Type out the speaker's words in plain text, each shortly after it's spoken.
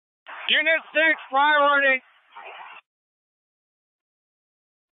Unit 6, priority.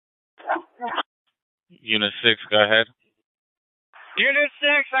 Unit 6, go ahead. Unit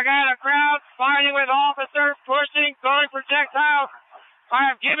 6, I got a crowd fighting with officers, pushing, throwing projectiles. I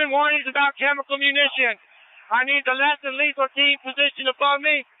have given warnings about chemical munitions. I need the less than lethal team positioned above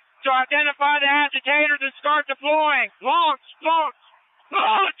me to identify the agitators and start deploying. Launch, launch,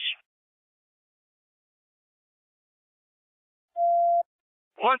 launch!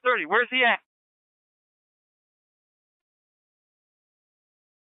 130, where's he at?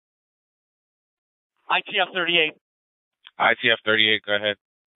 ITF 38. ITF 38, go ahead.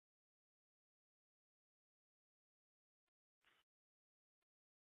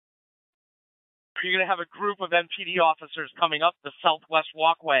 You're going to have a group of MPD officers coming up the southwest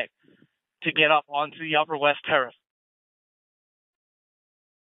walkway to get up onto the Upper West Terrace.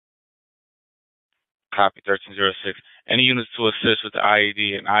 Copy, 1306. Any units to assist with the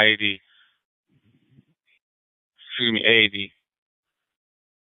IED and AED?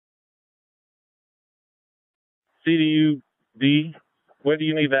 CDUD, where do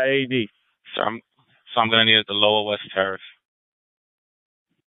you need the AED? So I'm going to need it at the Lower West Terrace.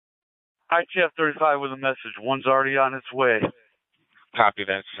 ITF 35 with a message. One's already on its way. Copy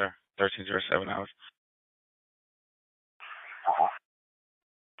that, sir. 1307 hours.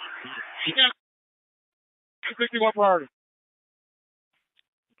 Yeah. 61 priority.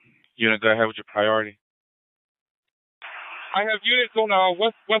 Unit, go ahead with your priority. I have units on the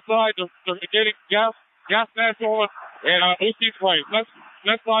west side. They're getting gas mask on and OC spray. Left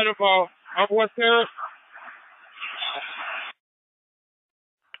side of Upper West Terrace.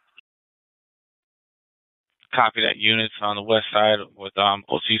 Copy that. Units on the west side with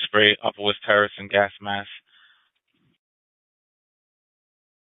OC spray, Upper West Terrace, and gas mask.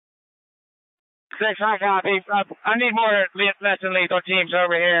 6, I copy. I need more less than lethal teams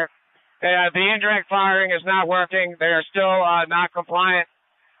over here. The indirect firing is not working. They are still not compliant.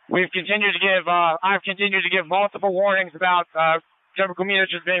 I've continued to give multiple warnings about chemical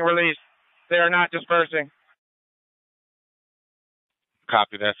munitions being released. They are not dispersing.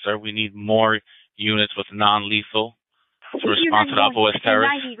 Copy that, sir. We need more units with non-lethal to respond to the Upper West Terrace.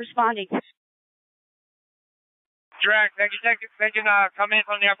 Responding. Direct, they can come in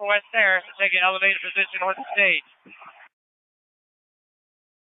from the Upper West Terrace and take an elevated position on the stage.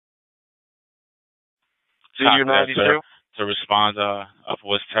 Copy that, sir. To respond Upper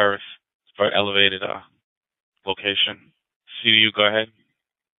West Terrace for elevated location. CDU, go ahead.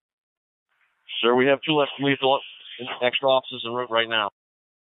 Sir, we have 2 less lethal extra officers en route right now.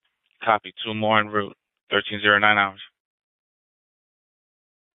 Copy. 2 more en route. 1309 hours.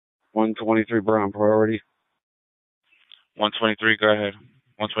 123 Brown, priority. 123, go ahead.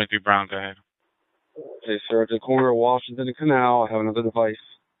 123 Brown, go ahead. Okay, sir, at the corner of Washington and Canal, I have another device.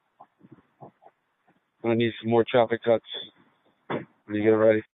 I need some more traffic cuts. When you get it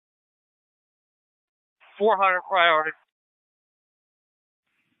ready. 400 priority.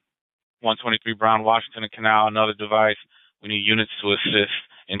 123 Brown, Washington and Canal, another device. We need units to assist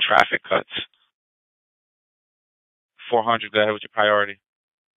in traffic cuts. 400, go ahead with your priority.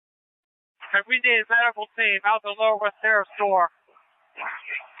 We need a medical team out the Lower West Terrace door.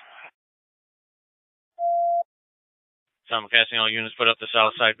 Simulcasting all units, put up the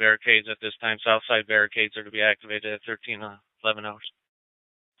south side barricades at this time. South side barricades are to be activated at 1311 hours.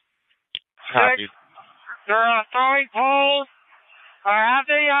 Copy. They're throwing poles. Have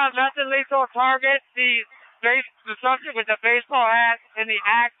they less than lethal target the subject with the baseball hat and the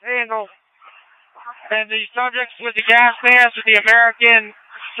axe handle, and the subjects with the gas mask with the American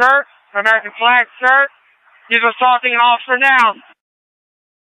flag shirt. He's assaulting an officer now.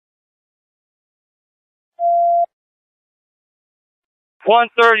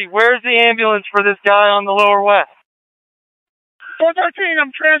 $130, where's the ambulance for this guy on the Lower West? 413, I'm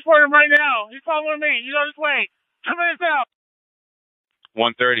transporting him right now. He's following me. He's on his way. 2 minutes out.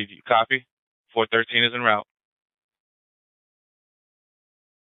 130, do you copy? 413 is en route.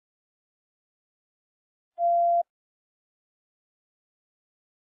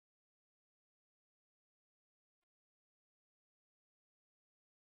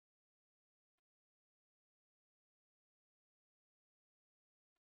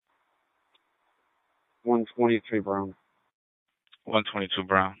 $123 Brown. 122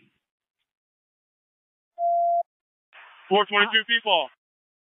 Brown. 422 people.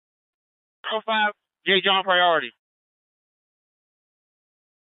 05 J. John priority.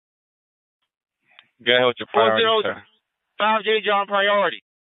 Go ahead with your priority, sir. 5 J. John priority.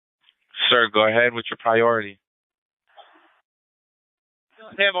 Sir, go ahead with your priority.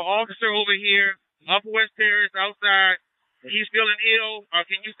 They have an officer over here, Upper West Terrace, outside, He's feeling ill.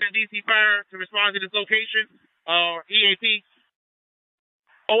 Can you send DC Fire to respond to this location? EAP?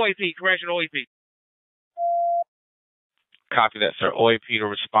 OAP, correction, OAP. Copy that, sir. OAP to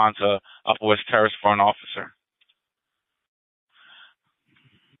respond to Upper West Terrace for an officer.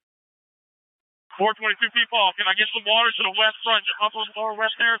 422 people, can I get some water to the west front, upper or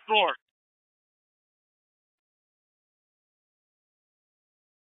west terrace floor?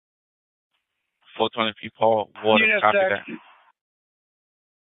 people, water, Yes, copy sir. that.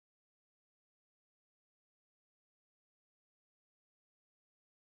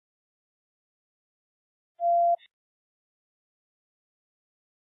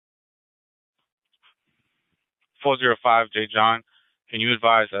 J. John, can you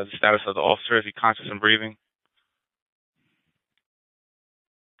advise the status of the officer? Is he conscious and breathing?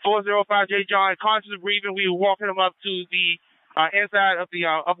 405 J. John, conscious and breathing. We were walking him up to the inside of the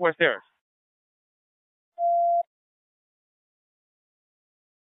Upper West Terrace.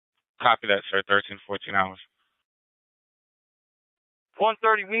 Copy that, sir. 14 hours.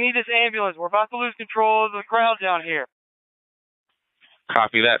 130, we need this ambulance. We're about to lose control of the crowd down here.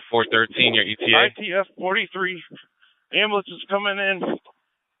 Copy that. 413, your ETA. ITF 43. Ambulance is coming in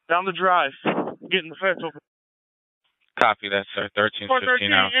down the drive, getting the fence open. Copy that, sir. 13,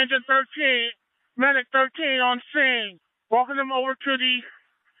 15 hours. Engine 13, medic 13 on scene. Walking them over to the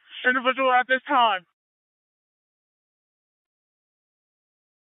individual at this time.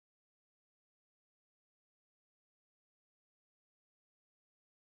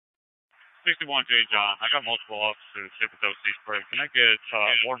 61 J. John. I got multiple officers hit with OC spray. Can I get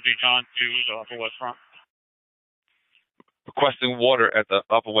Warden J. John to the Upper West Front? Requesting water at the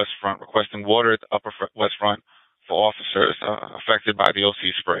Upper West Front. Requesting water at the Upper West Front for officers affected by the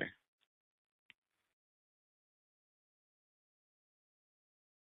OC spray.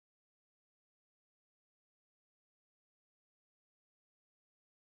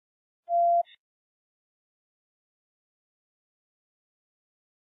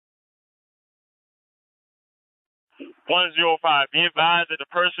 Be advised that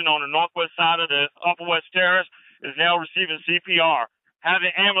the person on the northwest side of the Upper West Terrace is now receiving CPR. Have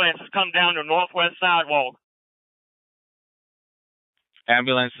the ambulances come down the northwest sidewalk.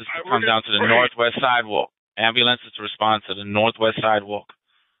 Ambulances to come down to the northwest sidewalk. Ambulances to respond to the northwest sidewalk.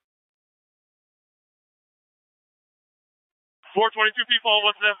 422 people,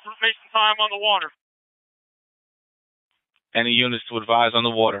 what's the information time on the water? Any units to advise on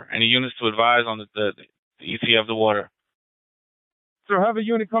the water. Any units to advise on the ETA of the water. So have a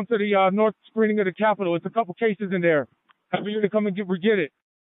unit come to the north screening of the Capitol. It's a couple cases in there. Have a unit come and get it.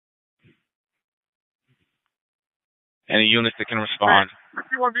 Any units that can respond.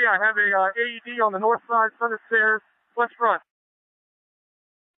 61B, I have a AED on the north side, front of stairs, west front.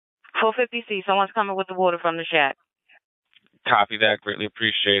 450C, someone's coming with the water from the shack. Copy that. Greatly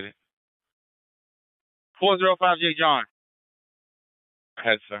appreciated. 405 J. John.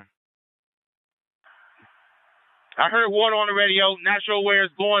 Ahead, sir. I heard water on the radio. Not sure where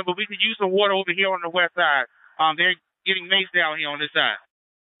it's going, but we could use some water over here on the west side. They're getting maced down here on this side.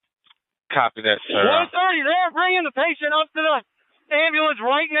 Copy that, sir. 130, they're bringing the patient up to the ambulance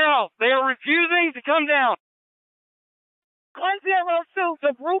right now. They are refusing to come down. 102,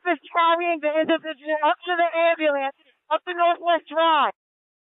 the group is carrying the individual up to the ambulance, up the Northwest Drive.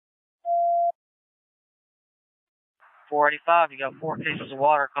 485, you got 4 cases of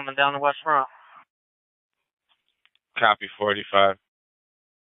water coming down the west front. Copy, 485.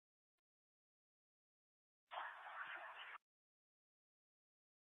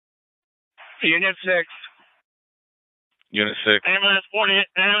 Unit 6. Unit 6. Ambulance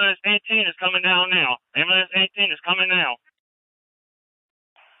 18 is coming down now. Ambulance 18 is coming now.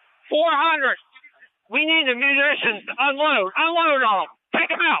 400. We need the munitions to unload. Unload on them. Take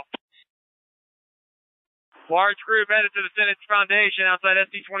them out. Large group headed to the Senate Foundation outside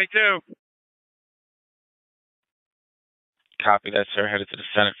SC-22. Copy that, sir. Headed to the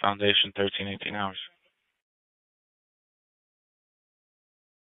Senate Foundation, 18 hours.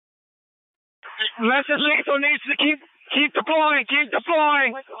 Lessons Lethal needs to keep deploying. Keep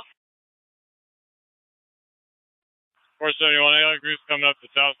deploying. 471, I got groups coming up the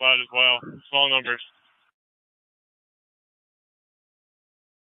south side as well. Small numbers.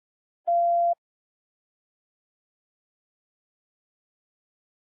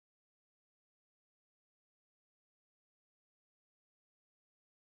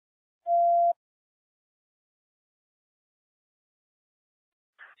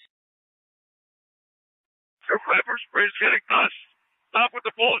 The pepper spray's getting us. Stop with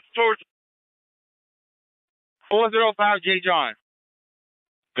the bullets towards 405 J. John.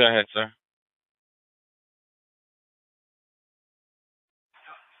 Go ahead, sir.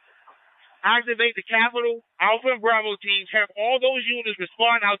 activate the Capital, Alpha, and Bravo teams, have all those units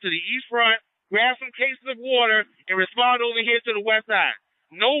respond out to the east front, grab some cases of water, and respond over here to the west side.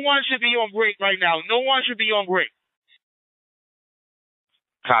 No one should be on break right now. No one should be on break.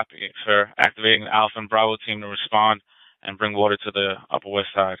 Copy, sir. Activating the Alpha and Bravo team to respond and bring water to the Upper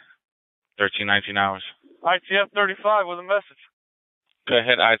West Side. 1319 hours. ITF 35 with a message. Go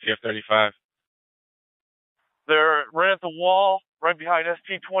ahead, ITF 35. They're right at the wall, right behind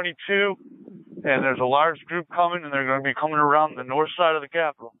SP-22, and there's a large group coming, and they're going to be coming around the north side of the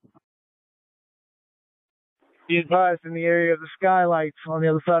Capitol. Be advised, in the area of the skylights on the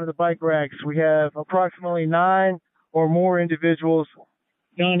other side of the bike racks, we have approximately 9 or more individuals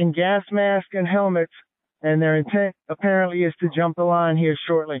donning gas masks and helmets, and their intent apparently is to jump the line here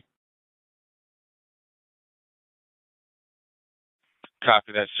shortly.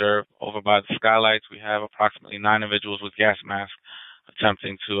 Copy that, sir. Over by the skylights, we have approximately 9 individuals with gas masks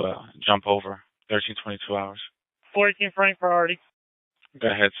attempting to jump over. 1322 hours. 14 Frank priority. Go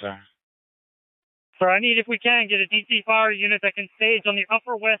ahead, sir. Sir, I need, if we can, get a DC fire unit that can stage on the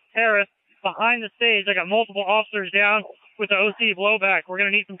Upper West Terrace behind the stage. I got multiple officers down with the OC blowback. We're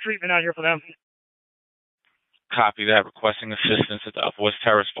going to need some treatment out here for them. Copy that. Requesting assistance at the Upper West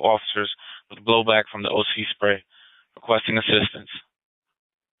Terrace for officers with blowback from the OC spray. Requesting assistance.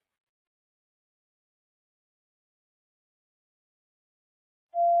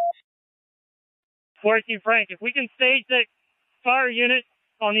 14 Frank, if we can stage that fire unit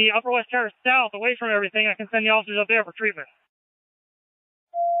on the Upper West Terrace south, away from everything, I can send the officers up there for treatment.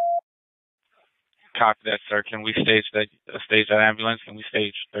 Copy that, sir. Can we stage that ambulance? Can we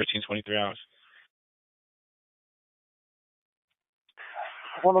stage 1323 hours?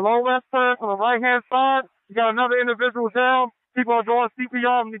 On the low left side, on the right-hand side, you got another individual down. People are doing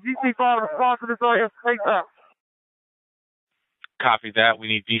CPR, and the DC-5 response to this right here, straight up. Copy that. We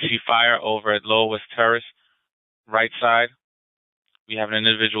need DC fire over at Lower West Terrace, right side. We have an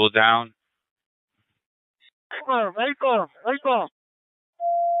individual down.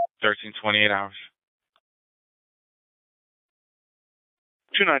 1328 hours.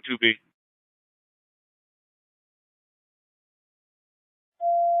 292B.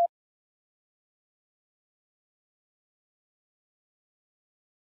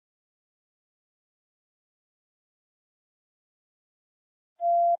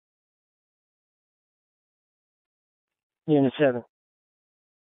 Unit 7.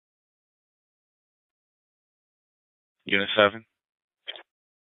 Unit 7.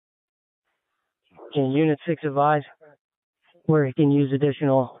 Can Unit 6 advise where he can use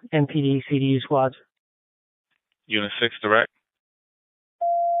additional MPD CDU squads? Unit 6, direct.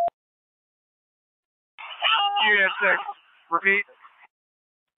 Unit 6. Repeat.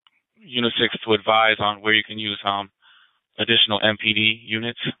 Unit 6 to advise on where you can use additional MPD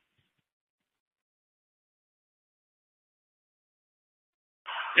units.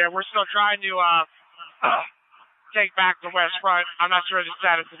 Yeah, we're still trying to take back the west front. I'm not sure the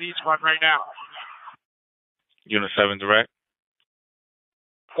status of the east front right now. Unit 7, direct.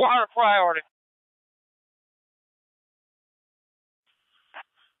 400 priority.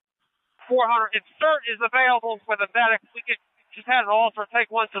 400 insert is available for the medic. We could just have an officer take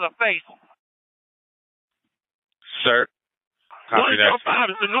one to the face. Sir. Copy that.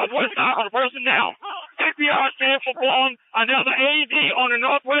 It's the northwest side on the person now. CPR stand for one, another AED on the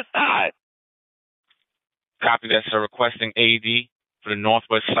northwest side. Copy that, sir. Requesting AED for the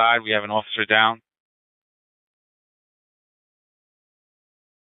northwest side. We have an officer down.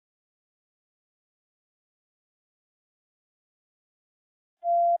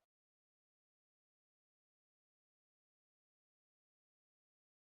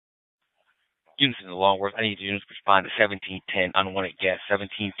 Units in the Longworth. I need units to respond to 1710 unwanted guests.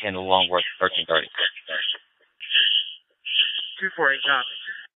 1710 the Longworth, 1330. 248 copy.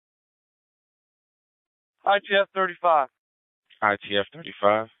 ITF 35. ITF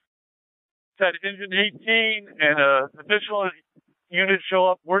 35. Said engine 18 and additional units show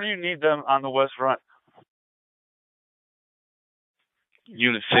up. Where do you need them on the west front?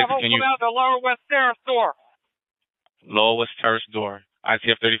 Unit 6, can you... Come out the Lower West Terrace door. Lower West Terrace door.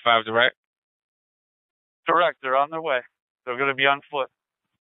 ITF 35, direct. Correct. They're on their way. They're going to be on foot.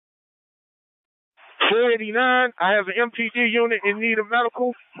 489. I have an MPD unit in need of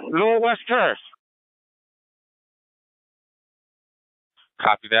medical. Lower West Terrace.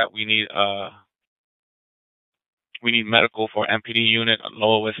 Copy that. We need medical for MPD unit at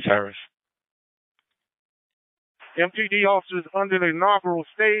Lower West Terrace. MPD officers under the inaugural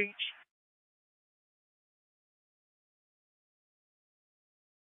stage.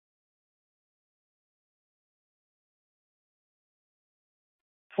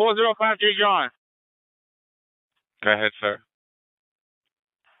 405J John. Go ahead, sir.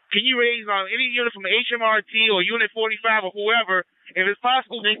 Can you raise any unit from HMRT or Unit 45 or whoever, if it's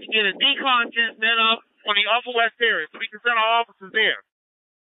possible, they can get a decon tent set up on the Upper West Terrace. We can send our officers there.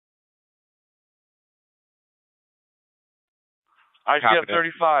 ICF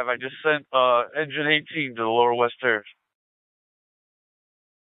 35. I just sent Engine 18 to the Lower West Terrace.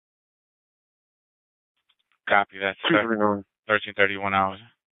 Copy that, sir. 1331 hours.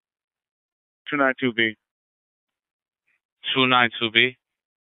 292B. 292B.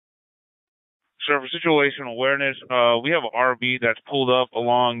 Sir, for situational awareness, we have an RV that's pulled up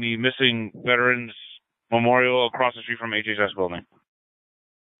along the missing veterans memorial across the street from HHS building.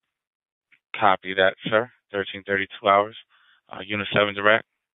 Copy that, sir. 1332 hours. Unit 7 direct.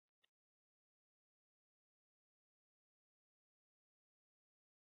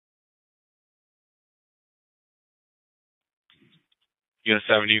 Unit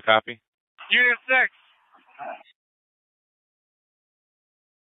 7, do you copy? Unit 6.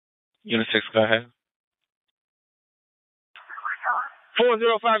 Unit 6, go ahead.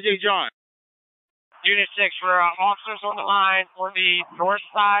 405J John. Unit 6, we're officers on the line on the north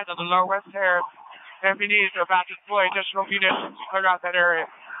side of the Lower West Terrace. MPDs are about to deploy additional units to clear out that area.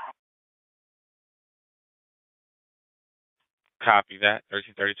 Copy that.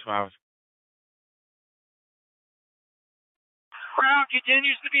 1332 hours. Crowd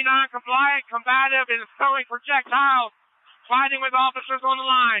continues to be non-compliant, combative, and throwing projectiles, fighting with officers on the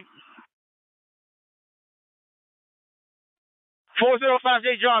line.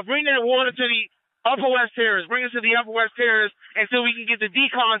 405J John, bring that water to the Upper West Terrace. Bring it to the Upper West Terrace until we can get the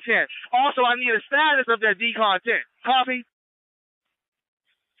decon tent. Also, I need a status of that decon tent. Copy?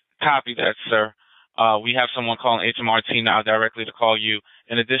 Copy that, sir. We have someone calling HMRT now directly to call you.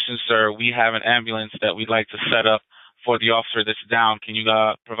 In addition, sir, we have an ambulance that we'd like to set up for the officer that's down. Can you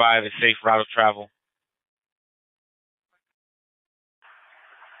provide a safe route of travel?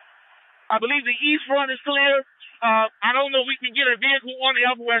 I believe the east front is clear. I don't know if we can get a vehicle on the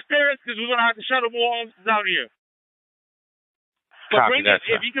Upper West Terrace because we're going to have to shuttle more officers out here. But Copy that,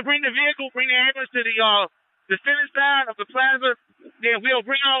 sir. if you can bring the vehicle, bring the ambulance to the center side of the plaza, then we'll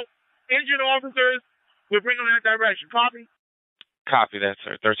bring out injured officers. We'll bring them in that direction. Copy? Copy that,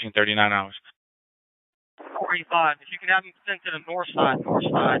 sir. 1339 hours. 45. If you can have them sent to the north side.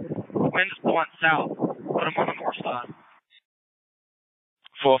 Wind is blowing south. Put them on the north side.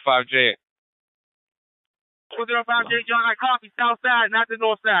 45J. 405J John, I copy south side, not the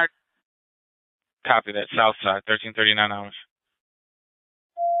north side. Copy that. South side. 1339 hours.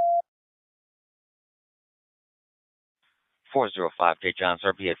 .405J John,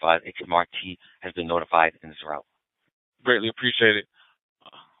 sir, be advised, HMRT has been notified in this route. Greatly appreciate it.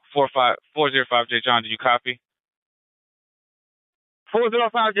 405J John, did you copy?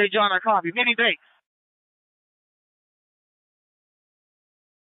 405J John, I copy. Many thanks.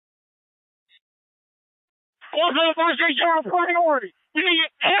 405J John, priority. We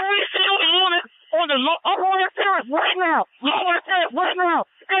need every single unit on the Upper West Terrace right now. Lower West Terrace right now.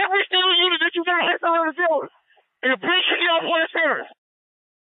 Every single unit that you got hit on the field. And bring to the Upper West Terrace.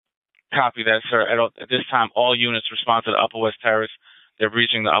 Copy that, sir. At this time, all units respond to the Upper West Terrace. They're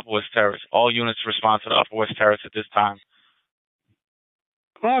reaching the Upper West Terrace. All units respond to the Upper West Terrace at this time.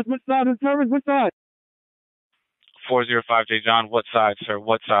 Which side of the service? Which side? 405J John, what side, sir?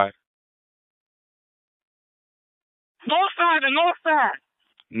 What side? North side, the north side.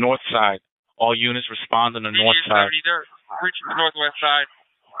 North side. All units respond on the north side. They're reaching the northwest side.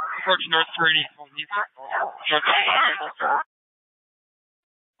 Approach North 30.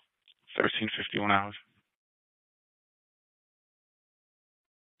 1351 hours.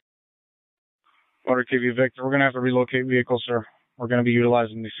 Motor KV Victor, we're going to have to relocate vehicles, sir. We're going to be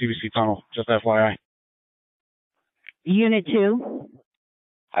utilizing the CBC tunnel, just FYI. Unit 2.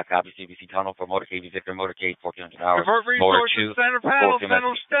 I copy CBC tunnel for Motor KV Victor, Motor K 1400 hours. Divert Motor resources, 2, center panel, Motor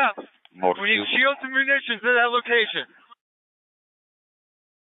center steps. Motor We need 2. shields and munitions at that location.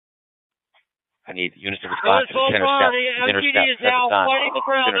 I need units to respond to the center steps. Center steps is now fighting the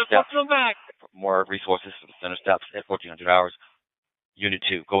crowd. They're pushing them back. More resources for the center steps at 1400 hours. Unit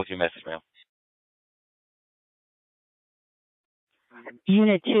 2, go with your message, ma'am.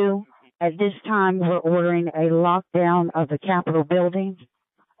 Unit 2, at this time, we're ordering a lockdown of the Capitol building.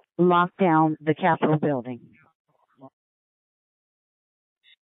 Lockdown the Capitol building.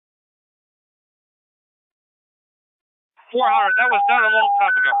 4 hours. That was done a long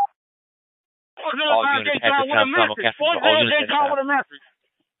time ago. All units at this time, all units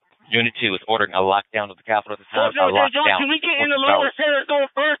Unit 2 is ordering a lockdown of the Capitol at this time. A lockdown. Can we get in the lower terrace door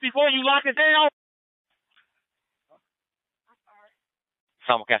first before you lock it down?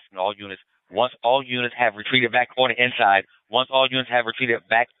 simulcasting all units. Once all units have retreated back on the inside, once all units have retreated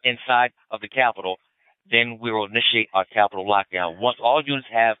back inside of the Capitol, then we will initiate our Capitol lockdown. Once all units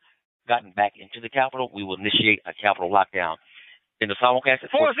have gotten back into the Capitol, we will initiate a Capitol lockdown. In the simulcast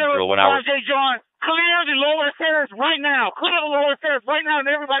at 14:01 hours. J. John, clear the lower terrace right now. Clear the lower terrace right now, and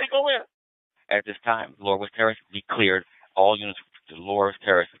everybody go in. At this time, the Lower West Terrace be cleared. All units to the Lower West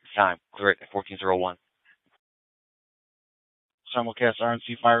Terrace at this time. Clear it at 14:01. Simulcast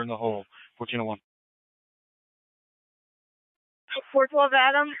RNC fire in the hole. 14:01. 412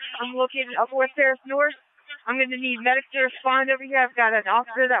 Adam, I'm located Upper West Terrace North. I'm going to need medics to respond over here. I've got an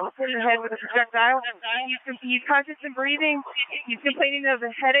officer that was hit in the head with a projectile. He's conscious and breathing. He's complaining of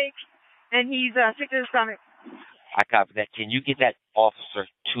a headache, and he's sick to the stomach. I copy that. Can you get that officer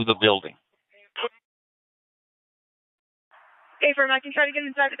to the building? Okay, firm, I can try to get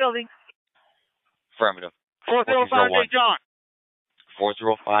inside the building. Affirmative. 405 J. John.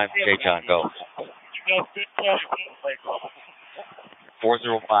 405 J. John, go.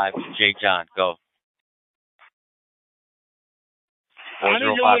 405 J. John, go. I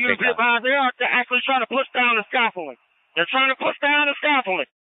need you to be advised. They're actually trying to push down the scaffolding. They're trying to push down the scaffolding.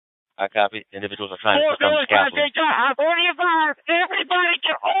 I copy. Individuals are trying to push down the 405 scaffolding. J. John, I've already advised everybody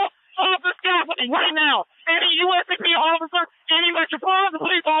get off the scaffolding right now. Any USCP officer, any Metropolitan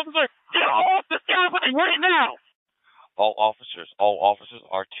Police officer, get off the scaffolding right now. All officers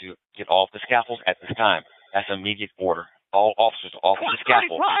are to get off the scaffold at this time. That's an immediate order. All officers off the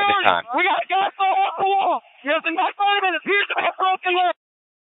scaffold at this time. We got to get us off the wall. Yes, in about 5 minutes. Here's the broken wall.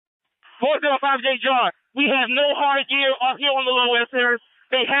 405 J. John, we have no hard gear up here on the Lower West Terrace.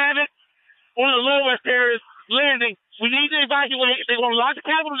 They have it on the Lower West Terrace landing. We need to evacuate. They're going to lock the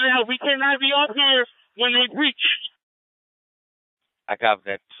Capitol down. We cannot be up here when they breach. I copy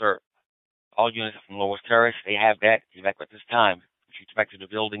that, sir. All units from Lower West Terrace, they have that. Evacuate at this time. Retreat back to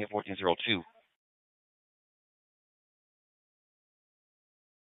the building at 14:02.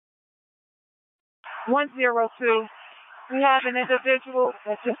 102. We have an individual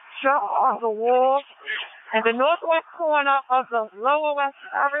that just shot off the wall in the northwest corner of the Lower West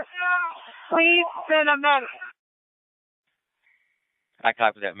Terrace. Please send a medic. I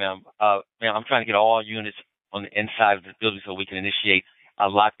copy that, ma'am. Ma'am, I'm trying to get all units on the inside of the building so we can initiate a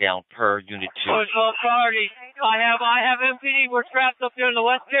lockdown per unit 2. Authority. I have MPD. We're trapped up here in the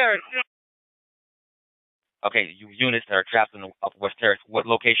West Terrace. Okay, you units that are trapped in the Upper West Terrace, what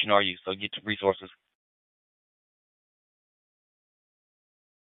location are you so you get to resources?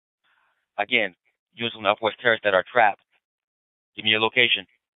 Again, units on the Upper West Terrace that are trapped, give me your location.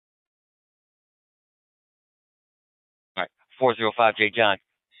 All right, 405 J. John.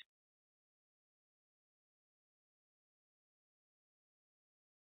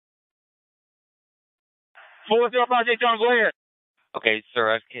 J. John, go ahead. Okay,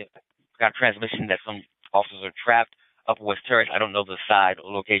 sir, I got a transmission that some officers are trapped Upper West Terrace. I don't know the side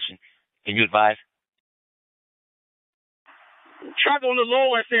or location. Can you advise? Trapped on the Lower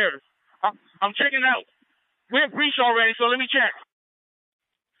West Terrace. I'm checking out. We're breached already, so let me check.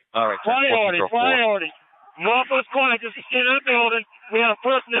 All right, sir. Priority. Northwest corner, just get in the building. We have a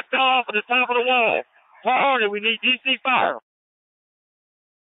person that's fell off at the top of the wall. Priority, we need DC fire.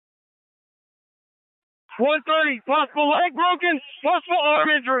 130, possible leg broken, possible arm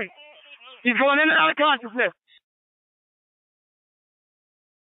injury. He's going in and out of consciousness.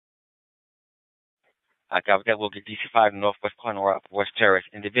 I copy that. We'll get DC-5 in the northwest corner or Upper West Terrace.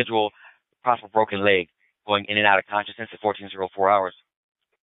 Individual, possible broken leg, going in and out of consciousness at 14:04 hours.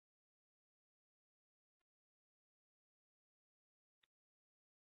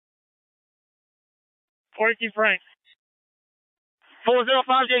 Frank.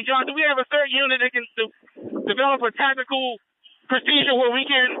 405 J. John, do we have a third unit that can develop a tactical procedure where we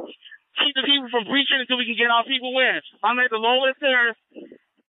can keep the people from breaching until we can get our people in? I'm at the lowest there.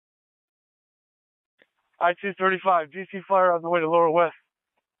 I-235, DC fire on the way to Lower West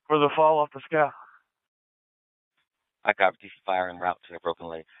for the fall off the scow. I got DC fire en route to the broken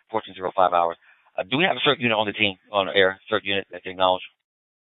leg, 14:05 hours. Do we have a CERT unit on the team, on the air, CERT unit that can acknowledge?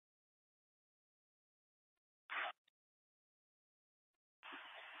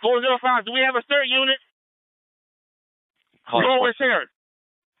 $405, do we have a CERT unit? Lower CERT.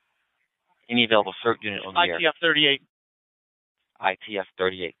 Any available CERT unit on the air? ITF 38. ITF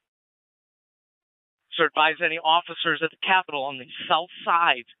 38. Sir, advise any officers at the Capitol on the south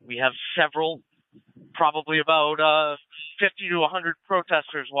side. We have several, probably about 50 to 100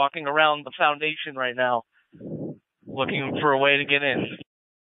 protesters walking around the foundation right now, looking for a way to get in.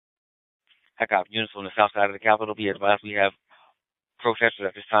 Heck up, units on the south side of the Capitol, be advised we have protesters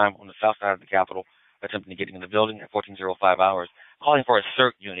at this time on the south side of the Capitol attempting to get in the building at 14:05 hours. Calling for a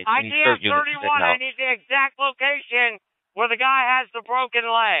CERT unit. Any ITF CERT unit 31, I need the exact location where the guy has the broken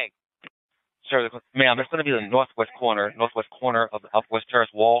leg. Sir, ma'am, it's going to be the northwest corner of the Upwest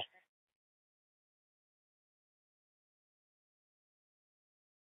Terrace wall.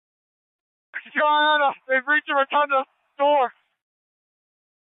 Joanna, they've reached the rotunda door.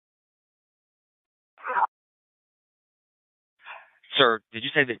 Sir, did you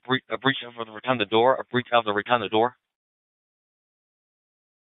say that a breach of the rotunda door? A breach of the rotunda door?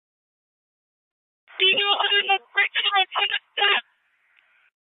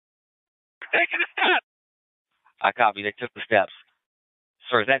 Taking a step. I copy. They took the steps.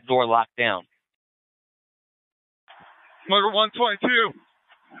 Sir, is that door locked down? Motor 122,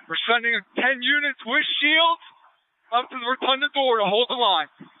 we're sending 10 units with shields up to the rotunda door to hold the line.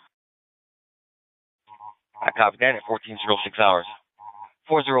 I copy that at 14:06 hours.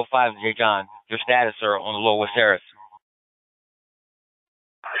 405 J. John. Your status, sir, on the Lower West Terrace.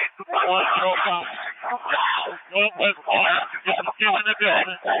 105.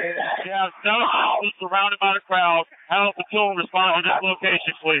 Yeah, is surrounded by the crowd. Have a platoon respond to this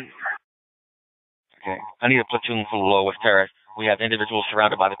location, please. Okay. I need a platoon for the Lower West Terrace. We have individuals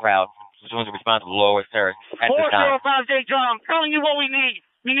surrounded by the crowd. Platoons to respond to the Lower West Terrace at this time. 405 J. John, I'm telling you what we need.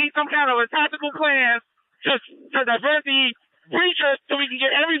 We need some kind of a tactical plan to divert the breachers so we can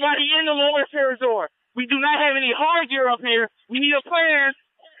get everybody in the Lower West Terrace door. We do not have any hard gear up here. We need a plan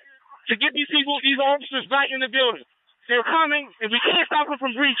to get these officers back in the building. They're coming, and we can't stop them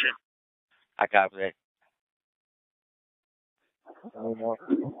from breaching. I copy that.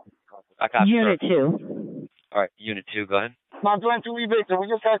 I copy, Unit sir. 2. All right, Unit 2, go ahead. Mount 22 Victor, we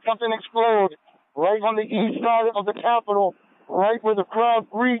just had something explode right on the east side of the Capitol, right where the crowd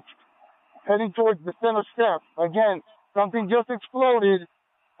breached, heading towards the center steps. Again, something just exploded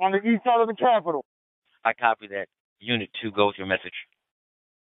on the east side of the Capitol. I copy that. Unit 2, go with your message.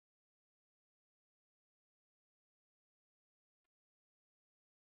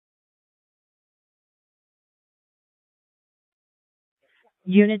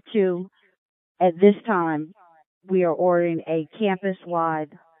 Unit 2, at this time, we are ordering a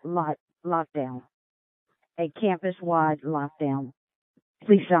campus-wide lockdown. A campus-wide lockdown.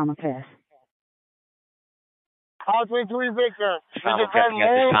 Please simulcast. Mount 22 Victor. Simulcasting at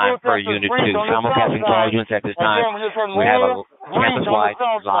this time per Unit 2. Simulcasting to all units at this time. We have a campus-wide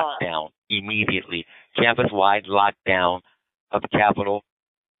lockdown immediately. Campus-wide lockdown of the Capitol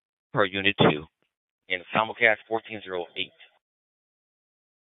per Unit 2. In simulcast 1408.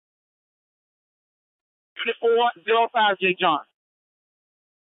 Unit 405 J. John.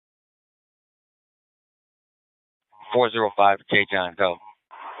 405 J. John, go.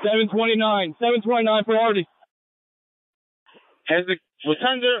 729 priority. Has the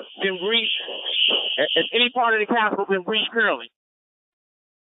rotunda been breached? Has any part of the Capitol been breached currently?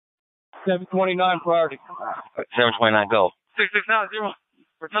 729 priority. 729, go. 6690.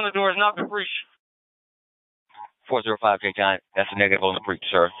 Rotunda door has not been breached. 405 J. John, that's a negative on the breach,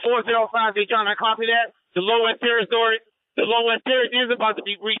 sir. 405 J. John, I copy that. The Lower West Terrace door, the Lower West Terrace is about to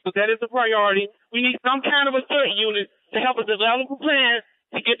be breached, but that is a priority. We need some kind of a CERT unit to help us develop a plan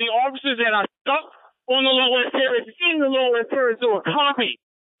to get the officers that are stuck on the Lower West Terrace in the Lower West Terrace door. Copy.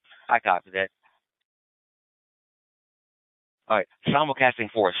 I copy that. All right, simulcasting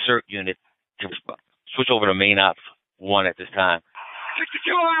for a CERT unit to switch over to main ops 1 at this time.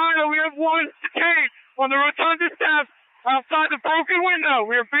 62 Ohio, we have one detained on the rotunda steps outside the broken window.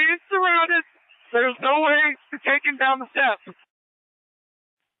 We are being surrounded. There's no way to take him down the steps.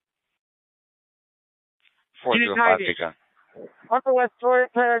 405 J. John. Upper West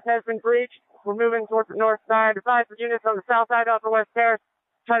Terrace has been breached. We're moving towards the north side. Advise the units on the south side of Upper West Terrace.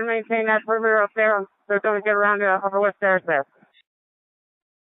 Try to maintain that perimeter up there. They're going to get around to Upper West Terrace there.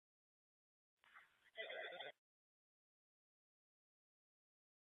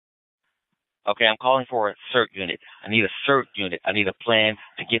 Okay, I'm calling for a CERT unit. I need a CERT unit. I need a plan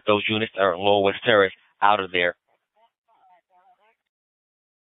to get those units that are in Lower West Terrace out of there.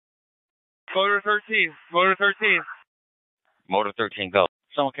 Motor 13. Motor 13. Motor 13, go.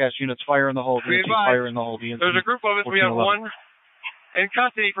 Simulcast units, fire in the hold. Units, fire in the hold. There's a group of us. We have one in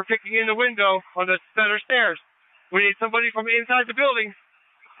custody for kicking in the window on the center stairs. We need somebody from inside the building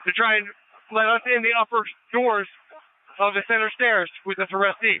to try and let us in the upper doors of the center stairs with this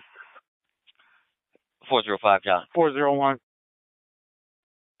arrestee. 405, John. 401.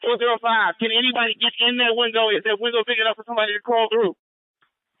 405. Can anybody get in that window? Is that window big enough for somebody to crawl through?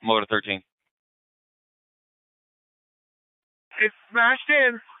 Motor 13. It's smashed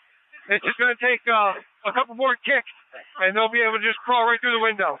in. It's just going to take a couple more kicks, and they'll be able to just crawl right through the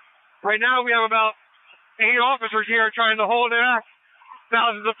window. Right now, we have about 8 officers here trying to hold in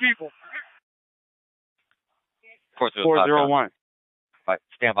thousands of people. 401. All right,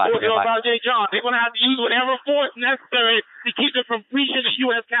 stand by. 405J John, they're going to have to use whatever force necessary to keep them from breaching the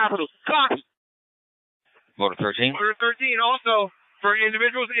U.S. Capitol. Copy. Motor 13. Motor 13 also, for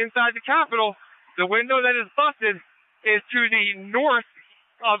individuals inside the Capitol, the window that is busted is to the north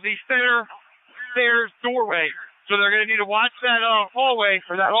of the center stairs doorway. So they're going to need to watch that hallway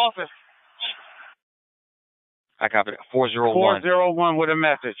for that office. I copy. 401. 401 with a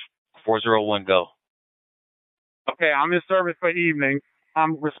message. 401, go. Okay, I'm in service for evening.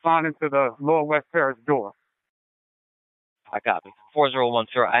 I'm responding to the Lower West Terrace door. I copy. 401,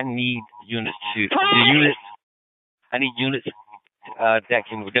 sir. I need units I need units that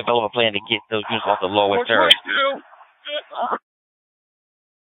can develop a plan to get those units off the Lower West Terrace.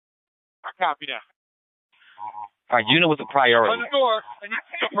 I copy that. All right, unit with a priority. On the door, I need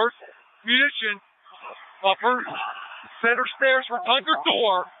the first munition upper center stairs for under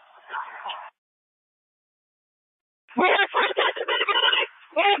door.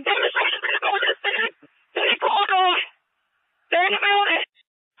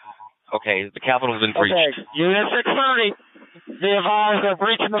 Okay, the Capitol's been breached. Okay, Unit 630, be advised they're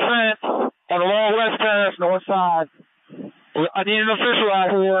breaching the fence on the Lower West Terrace, north side. I need an official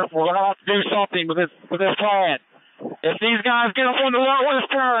out here. We're going to have to do something with this plan. If these guys get up on the Lower West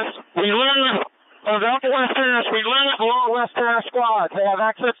Terrace, we lose. On the Upper West Terrace, we lose the Lower West Terrace squad. They have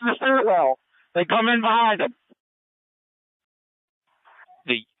access to the stairwell. They come in behind them.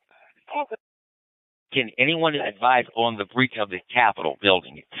 Can anyone advise on the breach of the Capitol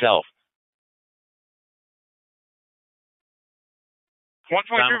building itself?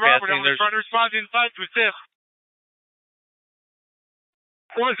 123 Robert, I'm trying to respond inside to assist.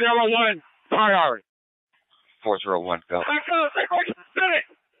 401, priority. 401, go.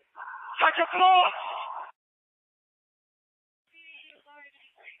 Second floor.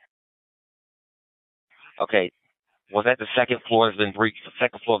 Okay. Was that the second floor has been breached? The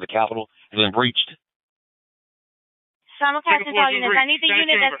second floor of the Capitol has been breached? Simulcasting all units. I need the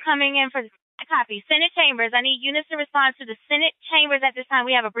unit that's coming in for the copy. Senate chambers. I need units to respond to the Senate chambers at this time.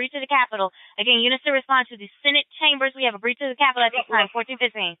 We have a breach of the Capitol. Again, units to respond to the Senate chambers. We have a breach of the Capitol at this time.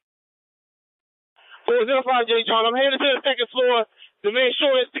 1415. 405J John, I'm headed to the second floor to make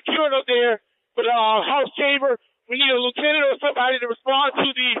sure it's secured up there for the House chamber. We need a lieutenant or somebody to respond to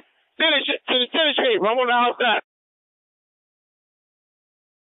the Senate chamber. I'm on the outside.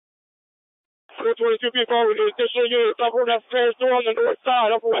 422 people with the additional units upper West Terrace door on the north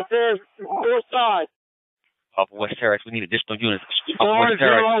side. Upper West Terrace, north side. Upper West Terrace, we need additional units. Upper West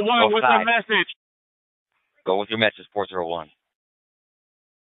Terrace, 401 with a message. Go with your message, 401.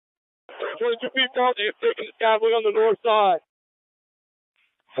 22 people out there taking the Capitol on the north side.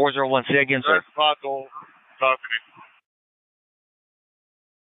 401, say again, sir. 401,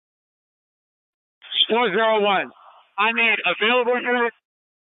 I need available units.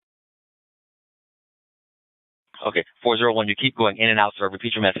 Okay, 401, you keep going in and out, sir.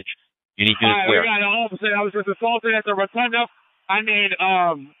 Repeat your message. You need units where? We got an officer that was just assaulted at the rotunda. I need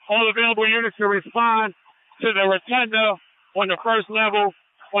all available units to respond to the rotunda on the first level.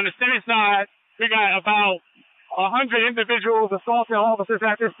 On the Senate side, we got about 100 individuals, assaulted officers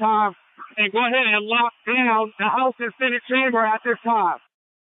at this time. And go ahead and lock down the House and Senate chamber at this time.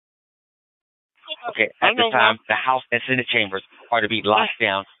 Okay, at this time, the House and Senate chambers are to be locked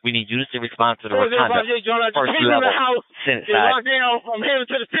down. We need units to respond to the rotunda. First level, Senate side. I'm heading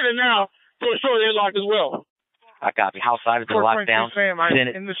to the Senate now to ensure they're locked as well. I copy. House side has been locked down.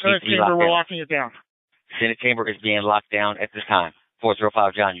 Senate in the Senate chamber, we're locking it down. Senate chamber is being locked down at this time.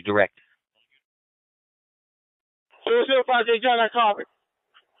 405 John, you direct. 405J John, I copy.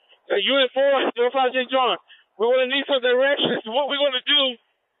 Unit 405J John, we're going to need some directions. What we're going to do.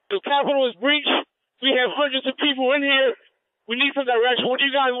 The Capitol is breached. We have hundreds of people in here. We need some direction. What do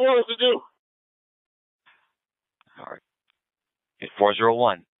you guys want us to do? All right. It's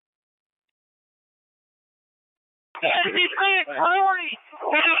 401.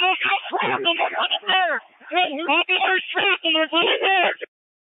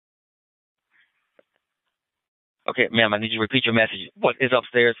 Okay, ma'am, I need you to repeat your message. What is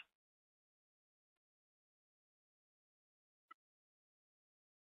upstairs?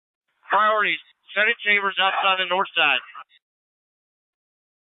 Priorities. Senate chambers outside the north side.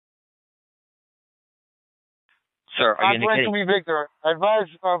 Sir, are you I'm indicating? Blake Victor. Advise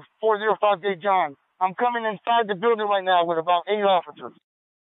 405J John. I'm coming inside the building right now with about 8 officers.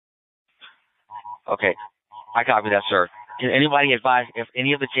 Okay, I copy that, sir. Can anybody advise if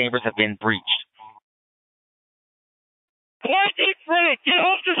any of the chambers have been breached? 418 Frank, get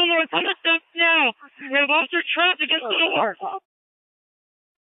officers on the rotunda steps now. We have officer trapped against the door.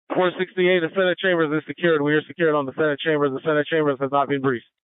 468, the Senate chambers is secured. We are secured on the Senate chambers. The Senate chambers has not been breached.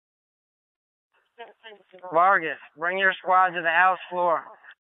 Vargas, bring your squad to the House floor.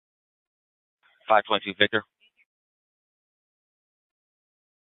 522 Victor.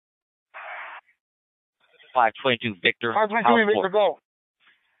 522 Victor. 522 Victor, go.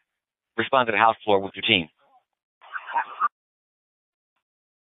 Respond to the House floor with your team.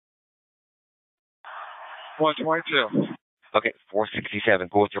 Okay, 467.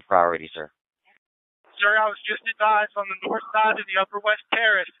 Go with your priority, sir. Sir, I was just advised on the north side of the Upper West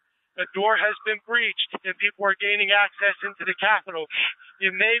Terrace, the door has been breached and people are gaining access into the Capitol.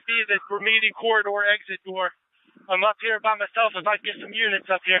 It may be the meeting corridor exit door. I'm up here by myself. I might get some units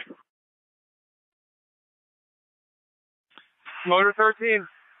up here. Motor 13,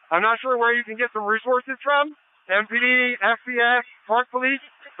 I'm not sure where you can get some resources from. MPD, FCS, Park Police,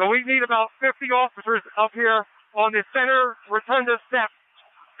 but we need about 50 officers up here on the center rotunda steps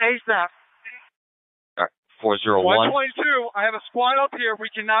ASAP. 401. 122, I have a squad up here. We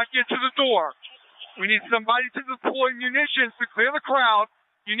cannot get to the door. We need somebody to deploy munitions to clear the crowd.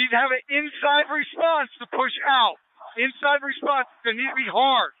 You need to have an inside response to push out. Inside response is going to need to be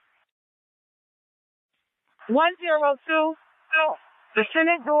hard. 102, the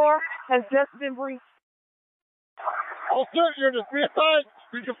Senate door has just been breached. All units, be assigned.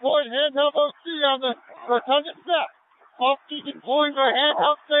 We deployed handheld OC on the rotunda steps. Officers deploying their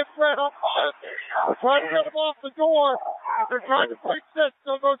handheld safe threat on fire. We're trying to get them off the door. They're trying to break this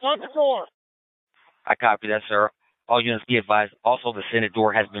so go touch the door. I copy that, sir. All units be advised. Also, the Senate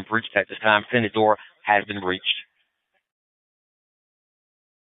door has been breached at this time. Senate door has been breached.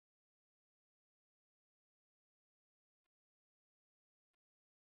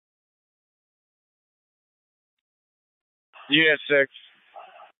 Unit 6.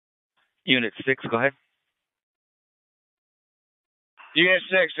 Unit 6, go ahead. Unit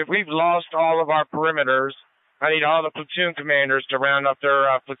 6, if we've lost all of our perimeters, I need all the platoon commanders to round up their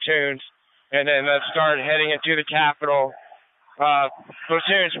platoons and then let's start heading into the Capitol.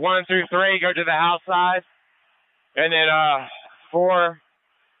 Platoons 1 through 3 go to the house side, and then 4,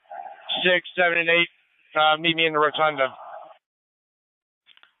 6, 7, and 8 meet me in the rotunda.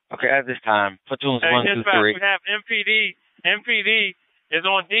 Okay, at this time, platoons 1 through 3. We have MPD. MPD is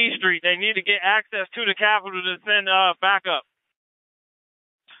on D Street. They need to get access to the Capitol to send backup.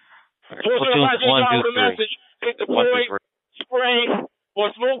 Platoons 1 through 3. Hit the point, spray,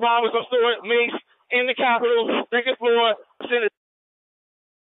 or smoke bombs or store mace in the Capitol, second floor, Senate.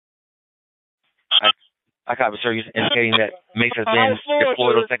 I copy, sir. You're indicating that mace has been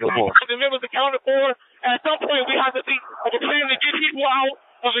deployed on second floor. The members accounted for. At some point, we have to think of a plan to get people out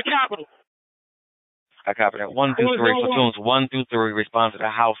of the Capitol. I copy that. 1 through 3. Platoons 1 through 3 respond to the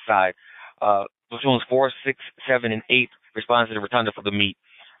house side. Platoons 4, 6, 7, and 8 respond to the rotunda for the meet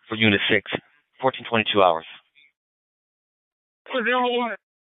for Unit 6. 1422 hours. 401.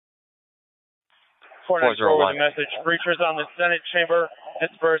 401. Message. Breachers on the Senate chamber.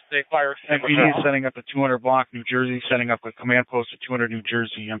 Dispersed. They fire MPD is setting up at 200 block, New Jersey, setting up a command post at 200 New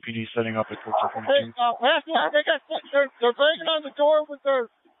Jersey. MPD setting up at 1422. They're breaking on the door with their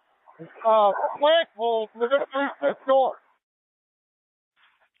flagpoles. We're going to breach this door.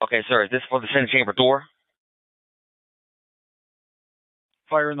 Okay, sir. Is this for the Senate chamber door?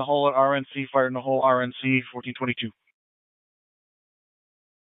 Fire in the hole at RNC, fire in the hole, RNC, 1422.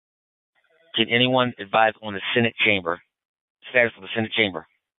 Can anyone advise on the Senate chamber? Status of the Senate chamber.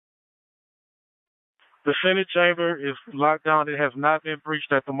 The Senate chamber is locked down. It has not been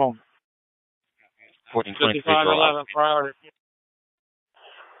breached at the moment. 1423. 5511 priority.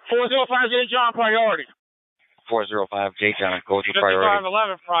 405 J. John priority. 405 J. John, go to priority.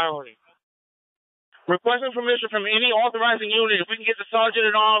 5511 priority. Requesting permission from any authorizing unit if we can get the sergeant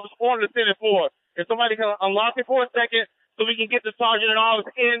at arms on the Senate floor. If somebody can unlock it for a second so we can get the sergeant at arms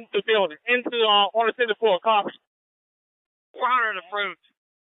in the building, on the Senate floor. Copy. 400 approved.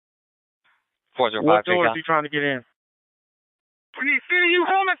 405 What J. door John. is he trying to get in? We need CDU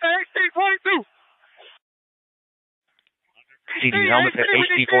helmets at HT42. CDU helmets at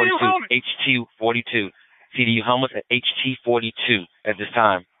HT42. HT42. CDU helmets at HT42 at this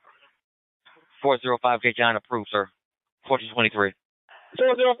time. 405 J. John approved, sir. 1423.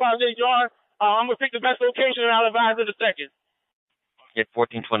 405 J. John. I'm going to pick the best location and I'll advise in a second. At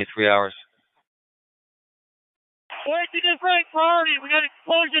 1423 hours. Wait, to get Frank priority. We got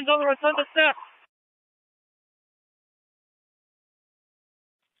explosions on the rotunda steps.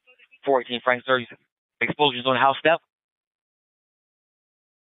 418 Frank, sir. Explosions on the house step.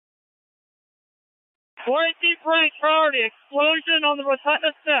 Quarantine break priority. Explosion on the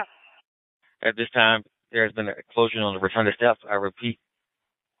rotunda steps. At this time, there has been an explosion on the rotunda steps. I repeat,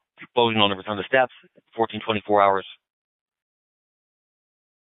 explosion on the rotunda steps, 1424 hours.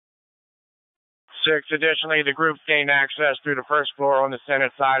 6, additionally, the group gained access through the first floor on the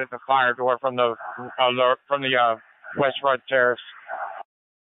Senate side of the fire door from the west front terrace.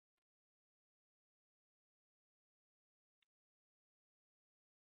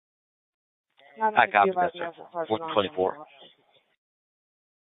 I copy that, sir. 1424.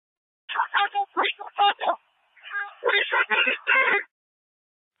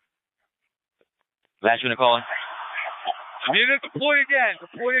 Last unit calling. Unit deploy again.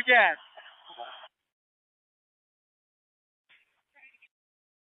 Deploy again.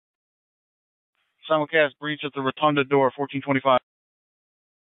 Simulcast breach at the rotunda door, 1425.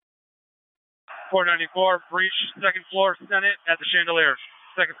 494, breach, second floor, Senate, at the chandelier.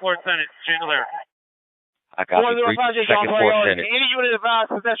 Second floor, Senate, chandelier. I copy breach, second floor, Senate. Any unit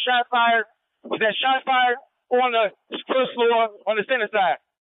advised, was that shot fired? Was that shot fired on the first floor on the Senate side?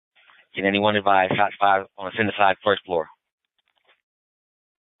 Can anyone advise shots fired on the Senate side, first floor?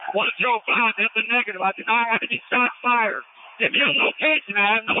 105, that's a negative. I deny any shots fired. If you're location,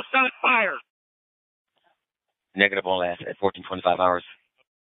 I have no shots fired. Negative on last at 1425 hours.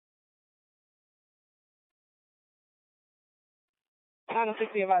 I don't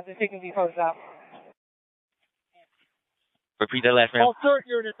think the advised. They're taking these hosts out. Repeat that last, ma'am. All CERT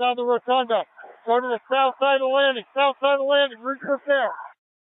units on the rotunda. Go to the south side of the landing. South side of the landing. Route for there.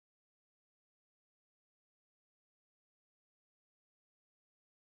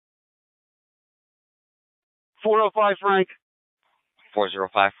 .405 Frank.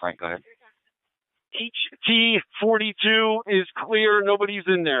 405 Frank, go ahead. HT42 is clear. Nobody's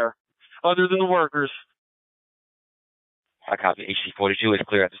in there other than the workers. I copy. HT42 is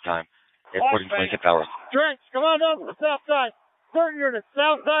clear at this time at 1426 hours. Drinks, come on down to the south side. CERT units,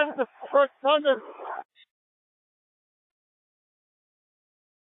 south side of the rotunda.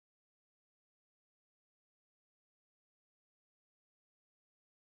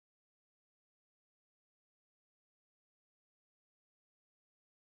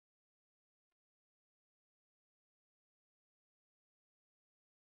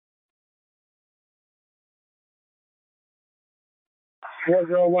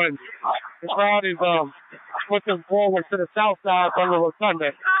 .401. The crowd is pushing forward to the south side from the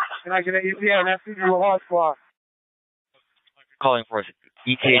rotunda. Can I get an ETA? That's CDU Hard Squad. Calling for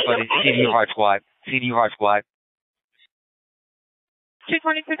ETA for the CDU Hard Squad. CDU Hard Squad.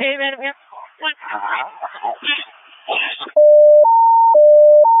 222 David.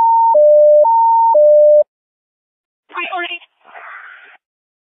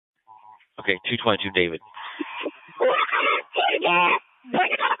 Okay, 222 David.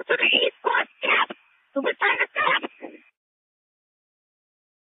 Bring it up to the east front step. To the Senate step.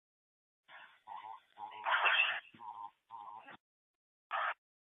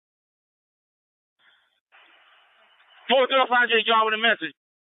 .405 John with a message.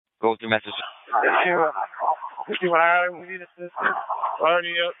 Go with your message. See what I we need assistance.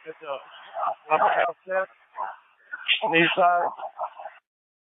 Already up at the upper house step. On the east side.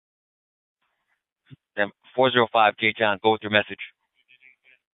 Then 405 J John, go with your message.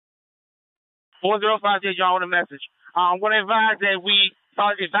 405 J John with a message. I want to advise that we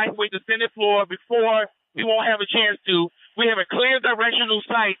evacuate the Senate floor before we won't have a chance to. We have a clear directional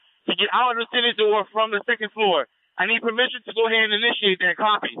sight to get out of the Senate door from the second floor. I need permission to go ahead and initiate that.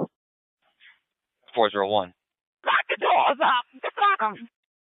 Copy. 401. Lock the doors up. Lock them.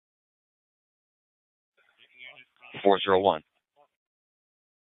 401.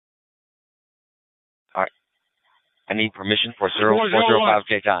 All right. I need permission for 405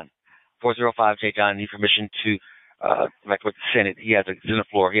 J John. 405 J John, I need permission to evacuate the Senate. He has a Senate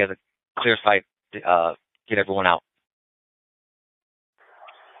floor. He has a clear sight to get everyone out.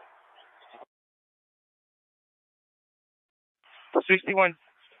 For 61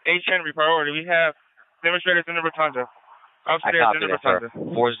 H Henry priority, we have demonstrators in the rotunda. Upstairs in the rotunda.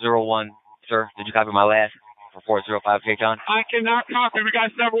 401, sir. Did you copy my last for 405 J John? I cannot copy. We got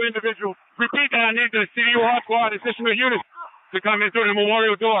several individuals. Repeat that. I need the CDU Hard Squad additional units to come in through the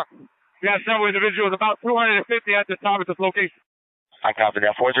memorial door. We have several individuals, about 250 at this time at this location. I copy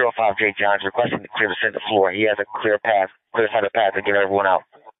that. 405 J John is requesting to clear the Senate floor. He has a clear side of path to get everyone out.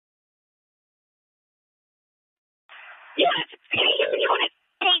 Unit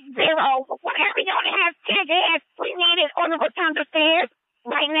 80, whatever unit has tickets, we need it on the rotunda stairs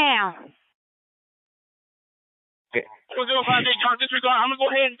right now. Okay. 405 J John, disregard. I'm going to go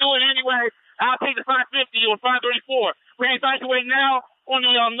ahead and do it anyway. I'll take the 550 or 534. We ain't evacuate now on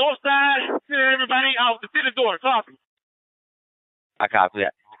the north side. Send everybody out the Senate door. Copy. I copy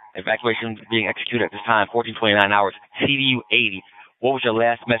that. Evacuation being executed at this time, 14:29 hours. CDU 80. What was your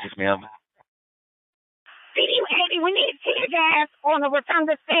last message, ma'am? CDU 80, we need tear gas on the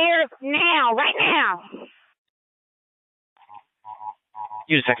rotunda stairs now, right now.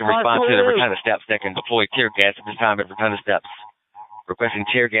 Unit second respond to the rotunda steps that can deploy tear gas at this time at rotunda steps. Requesting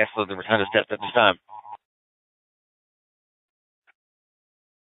tear gas for the rotunda steps at this time.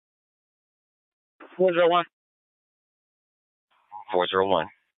 401. 401.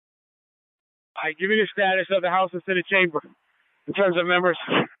 All right, give me the status of the House and Senate chamber in terms of members.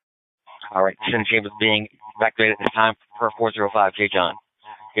 All right, Senate chamber is being evacuated at this time per 405. J. John.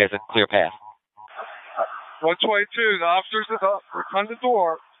 He has a clear path. 122, the officers at the rotunda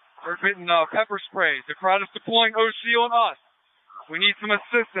door are getting pepper spray. The crowd is deploying OC on us. We need some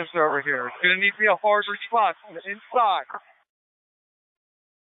assistance over here. It's going to need to be a hard response from the inside.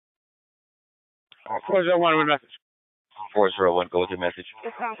 401 with message. 401, go with your message.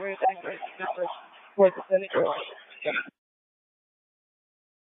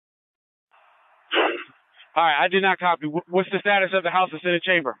 All right, I did not copy. What's the status of the House and Senate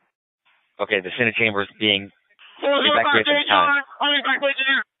chamber? Okay, the Senate chamber is being evacuated at this time.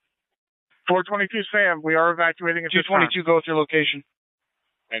 422 Sam, we are evacuating at 222, go with your location.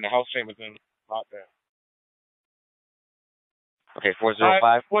 And the House chamber's in lockdown. Okay,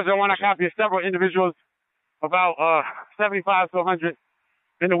 405. 401, I copy several individuals about 75 to 100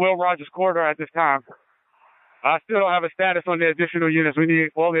 in the Will Rogers corridor at this time. I still don't have a status on the additional units. We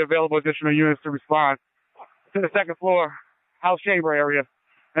need all the available additional units to respond to the second floor House chamber area.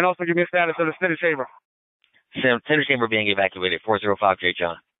 And also give me a status of the Senate chamber. Senate chamber being evacuated, 405 J.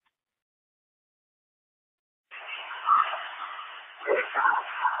 John.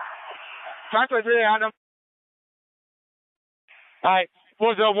 All right,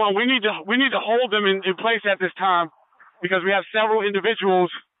 401. We need to hold them in place at this time because we have several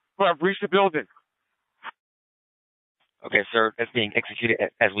individuals who have reached the building. Okay, sir, that's being executed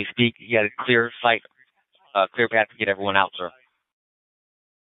as we speak. You had a clear sight, clear path to get everyone out, sir.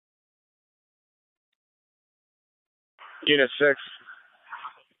 Unit 6.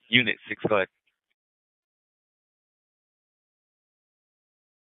 Unit 6, go ahead.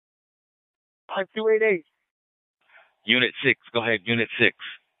 Like 288. Unit 6, go ahead, Unit 6.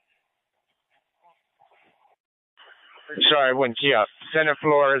 Sorry, I wouldn't key up. Senate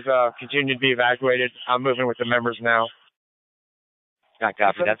floor is continuing to be evacuated. I'm moving with the members now. I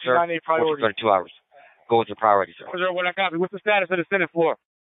copy that, sir. 32 hours. Go with your priority, sir. What I copy? What's the status of the Senate floor?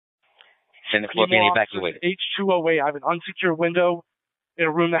 Senate floor being evacuated. H208. I have an unsecured window in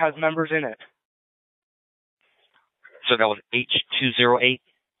a room that has members in it. So that was H208?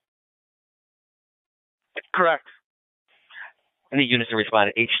 Correct. Any units to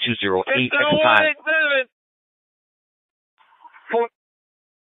respond to H208 at the time.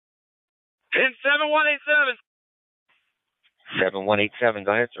 7187. 7187,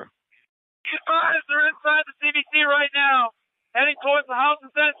 go ahead, sir. Guys, they're inside the CBC right now, heading towards the House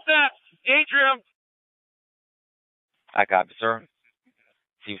and Senate steps. Atrium. I copy, sir.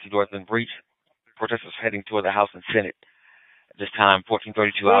 CBC door has been breached. Protesters heading toward the House and Senate. At this time,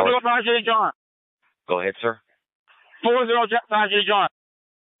 14:32 hours. 405 J. John. Go ahead, sir. 405 J. John.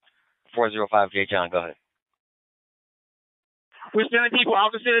 405 J. John, go ahead. We're sending people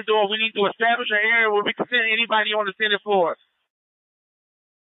out the Senate door. We need to establish an area where we can send anybody on the Senate floor.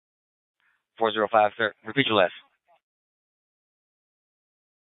 405, sir. Repeat your last.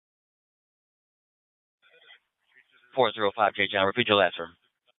 405 J. John. Repeat your last, sir.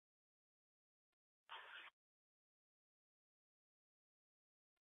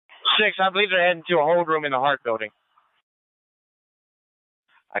 Six, I believe they're heading to a hold room in the Hart building.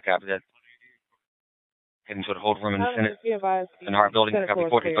 I copy that. Heading to the hold room in the Senate, in the Hart building. Copy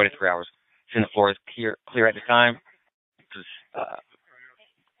 14:33 hours. Senate floor is clear at the time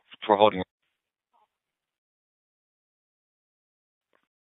for holding.